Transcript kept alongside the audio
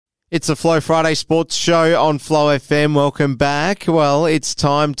It's a Flow Friday Sports Show on Flow FM. Welcome back. Well, it's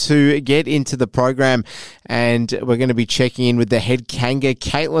time to get into the program, and we're going to be checking in with the head Kanga,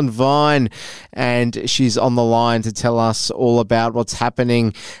 Caitlin Vine, and she's on the line to tell us all about what's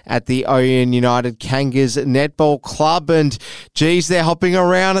happening at the Ouyen United Kangas Netball Club. And geez, they're hopping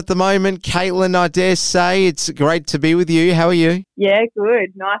around at the moment. Caitlin, I dare say, it's great to be with you. How are you? Yeah, good.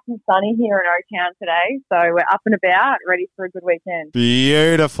 Nice and sunny here in O-Town today. So we're up and about, ready for a good weekend.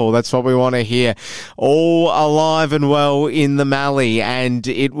 Beautiful. That's what we want to hear. All alive and well in the Mallee, and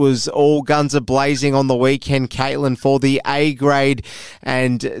it was all guns a-blazing on the weekend, Caitlin, for the A grade.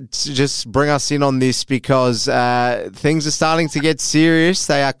 And just bring us in on this because things are starting to get serious.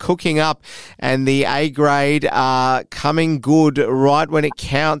 They are cooking up, and the A grade are coming good right when it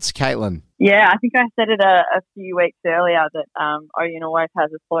counts, Caitlin. Yeah, I think I said it a few weeks earlier that Ouyen always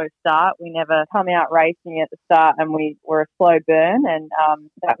has a slow start. We never come out racing at the start, and we were a slow burn, and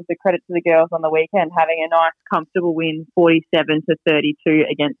that was a credit to the girls on the weekend, having a nice, comfortable win, 47-32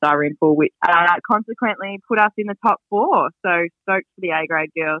 against Sunraysia, which consequently put us in the top four. So stoked for the A-grade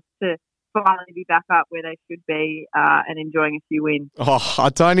girls to finally be back up where they should be and enjoying a few wins. Oh, I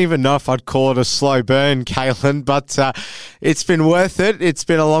don't even know if I'd call it a slow burn, Caitlin, but it's been worth it. It's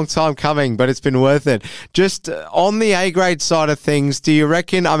been a long time coming, but it's been worth it. Just on the A-grade side of things, do you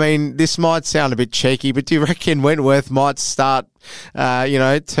reckon, I mean, this might sound a bit cheeky, but do you reckon Wentworth might start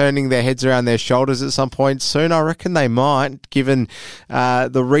turning their heads around their shoulders at some point soon? I reckon they might, given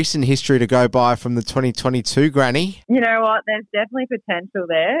the recent history to go by from the 2022 granny. You know what? There's definitely potential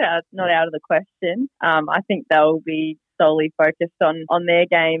there. It's not out of the question. I think they'll be solely focused on their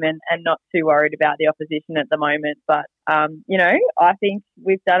game and not too worried about the opposition at the moment. But, I think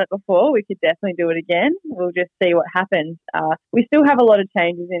we've done it before. We could definitely do it again. We'll just see what happens. We still have a lot of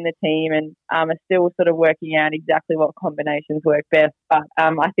changes in the team and are still sort of working out exactly what combinations work best. But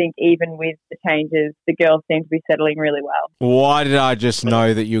I think even with the changes, the girls seem to be settling really well. Why did I just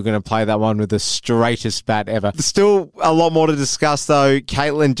know that you were going to play that one with the straightest bat ever? Still a lot more to discuss, though.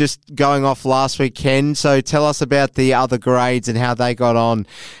 Caitlin, just going off last weekend. So tell us about the other grades and how they got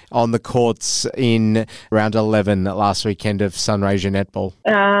on the courts in round 11 last weekend of Sunraysia netball.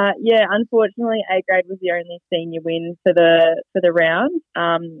 Unfortunately, A grade was the only senior win for the round.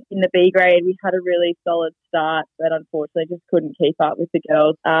 In the B grade, we had a really solid start, but unfortunately just couldn't keep up with the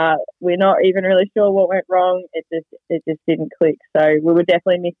girls. We're not even really sure what went wrong. It just didn't click. So we were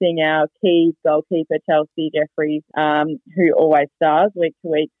definitely missing our key goalkeeper, Chelsea Jeffries, who always stars week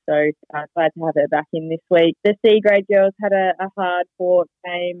to week. So glad to have her back in this week. The C grade girls had a hard-fought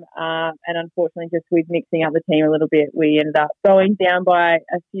game, and unfortunately just with mixing up the team a little bit, we ended up going down by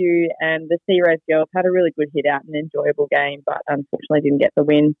a few, and the C-Rose girls had a really good hit out and enjoyable game, but unfortunately didn't get the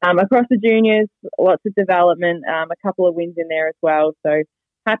win. Across the juniors, lots of development, a couple of wins in there as well, so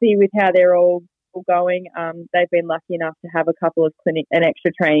happy with how they're all going. They've been lucky enough to have a couple of clinic and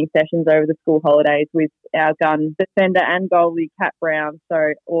extra training sessions over the school holidays with our gun defender and goalie, Kat Brown. So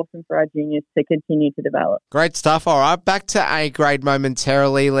awesome for our juniors to continue to develop. Great stuff. All right, back to A grade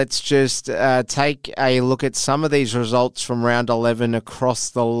momentarily. Let's just take a look at some of these results from round 11 across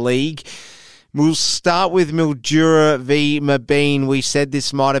the league. We'll start with Mildura v Merbein. We said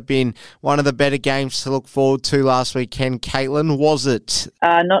this might have been one of the better games to look forward to last weekend. Caitlin, was it?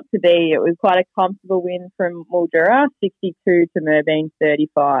 Not to be. It was quite a comfortable win from Mildura, 62 to Merbein,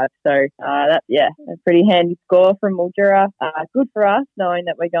 35. So that's a pretty handy score from Mildura. Good for us, knowing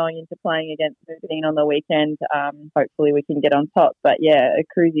that we're going into playing against Merbein on the weekend. Hopefully we can get on top. But a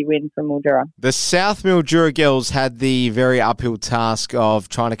cruisy win from Mildura. The South Mildura girls had the very uphill task of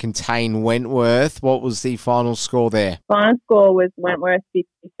trying to contain Wentworth. What was the final score there? Final score was Wentworth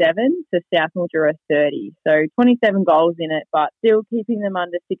 57 to South Mildura 30. So 27 goals in it, but still keeping them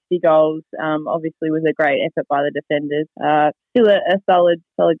under 60 goals obviously was a great effort by the defenders. Still a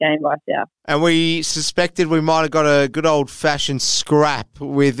solid game by South. And we suspected we might have got a good old-fashioned scrap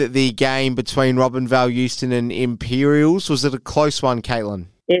with the game between Robinvale Euston and Imperials. Was it a close one, Caitlin?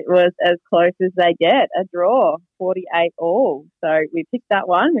 It was as close as they get, a draw, 48 all. So we picked that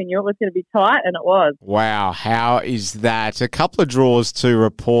one. We knew it was going to be tight, and it was. Wow, how is that? A couple of draws to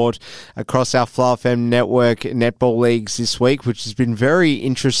report across our Flow FM network netball leagues this week, which has been very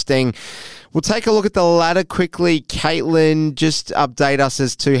interesting. We'll take a look at the ladder quickly. Caitlin, just update us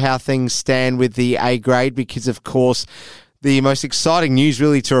as to how things stand with the A grade, because, of course, the most exciting news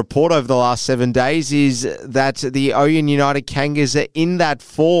really to report over the last 7 days is that the Ouyen United Kangas are in that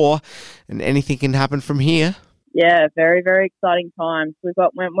 4, and anything can happen from here. Yeah, very, very exciting times. We've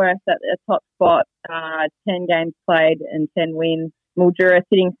got Wentworth at the top spot, 10 games played and 10 wins. Mildura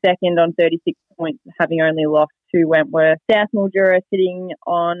sitting second on 36 points, having only lost to Wentworth. South Mildura sitting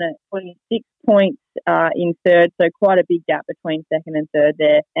on 26 points in third, so quite a big gap between second and third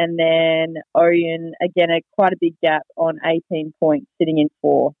there. And then Ouyen, again, quite a big gap on 18 points, sitting in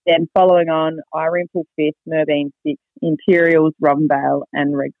fourth. Then following on, Irimple fifth, Merbein sixth, Imperials, Robinvale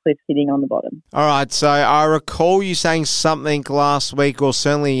and Redcliffe sitting on the bottom. All right, so I recall you saying something last week, or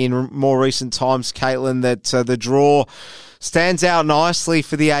certainly in more recent times, Caitlin, that the draw stands out nicely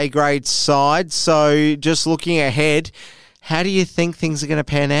for the A-grade side. So just looking ahead, how do you think things are going to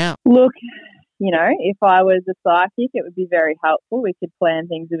pan out? Look, if I was a psychic, it would be very helpful. We could plan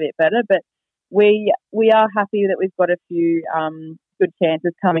things a bit better, but we are happy that we've got a few good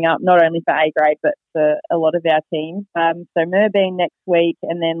chances coming up, not only for A grade, but for a lot of our teams. So Merbein next week,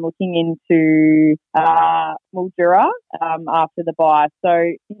 and then looking into Mildura after the bye.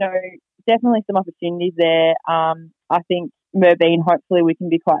 So, definitely some opportunities there. I think Merbein, hopefully we can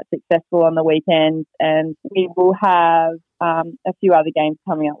be quite successful on the weekend, and we will have a few other games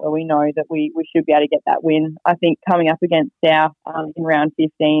coming up where we know that we should be able to get that win. I think coming up against South in round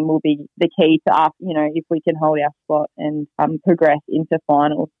 15 will be the key to us, if we can hold our spot and progress into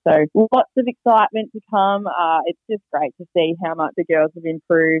finals. So lots of excitement to come. It's just great to see how much the girls have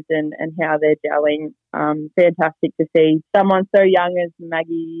improved and how they're gelling. Fantastic to see someone so young as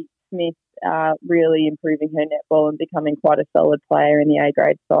Maggie Smith really improving her netball and becoming quite a solid player in the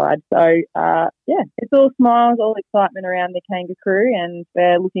A-grade side. So, it's all smiles, all excitement around the Kanga crew, and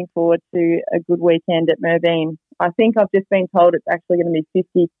we're looking forward to a good weekend at Merbein. I think I've just been told it's actually going to be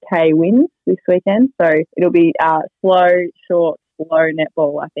 50k wins this weekend, so it'll be slow, short, slow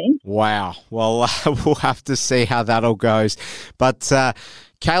netball, I think. Wow. Well, we'll have to see how that all goes. But,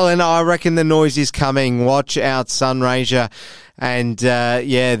 Caitlin, I reckon the noise is coming. Watch out, Sunraysia. And,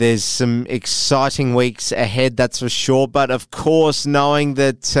 there's some exciting weeks ahead, that's for sure. But, of course, knowing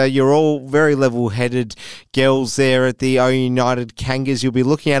that you're all very level-headed girls there at the Ouyen United Kangas, you'll be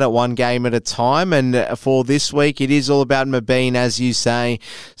looking at it one game at a time. And for this week, it is all about Merbein, as you say.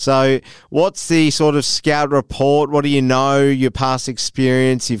 So what's the sort of scout report? What do you know? Your past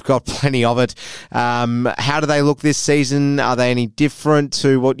experience, you've got plenty of it. How do they look this season? Are they any different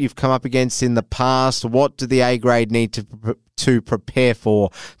to what you've come up against in the past? What do the A-grade need to prepare for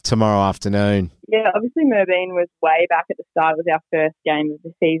tomorrow afternoon? Yeah, obviously Merbein was way back at the start. It was our first game of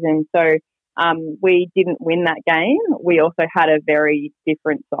the season. So we didn't win that game. We also had a very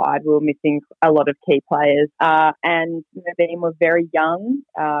different side. We were missing a lot of key players. And Merbein were very young,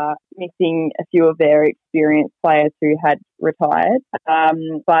 missing a few of their experienced players who had retired.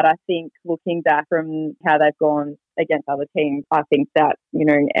 But I think looking back from how they've gone against other teams, I think that,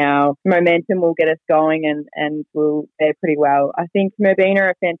 our momentum will get us going and we'll fare pretty well. I think Merbein are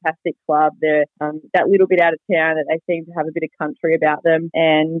a fantastic club. They're that little bit out of town that they seem to have a bit of country about them.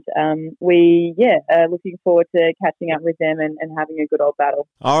 And we are looking forward to catching up with them and having a good old battle.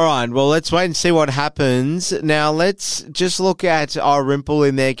 All right. Well, let's wait and see what happens. Now, let's just look at Irimple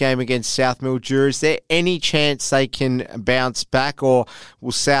in their game against South Mildura. Is there any chance they can bounce back, or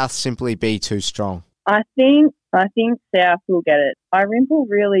will South simply be too strong? I think South will get it. Irimple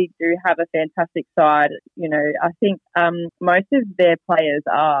really do have a fantastic side. I think most of their players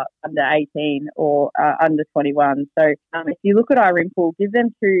are under 18 or under 21. So if you look at Irimple, give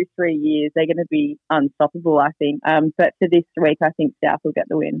them 2-3 years, they're going to be unstoppable, I think. But for this week, I think South will get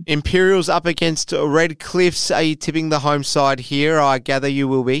the win. Imperials up against Redcliffs. Are you tipping the home side here? I gather you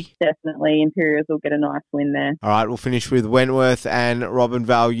will be. Definitely. Imperials will get a nice win there. All right, we'll finish with Wentworth and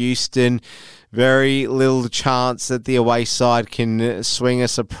Robinvale Euston. Very little chance that the away side can swing a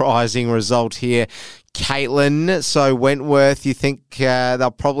surprising result here, Caitlin. So Wentworth, you think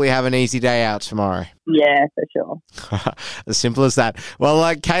they'll probably have an easy day out tomorrow? Yeah, for sure. As simple as that.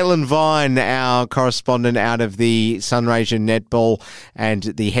 Well, Caitlin Vine, our correspondent out of the Sunraysia Netball and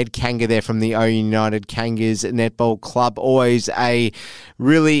the head Kanga there from the Ouyen United Kangas Netball Club. Always a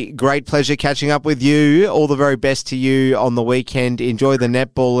really great pleasure catching up with you. All the very best to you on the weekend. Enjoy the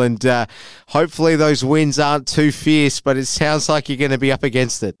netball, and hopefully those wins aren't too fierce, but it sounds like you're going to be up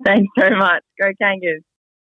against it. Thanks so much. Go Kangas.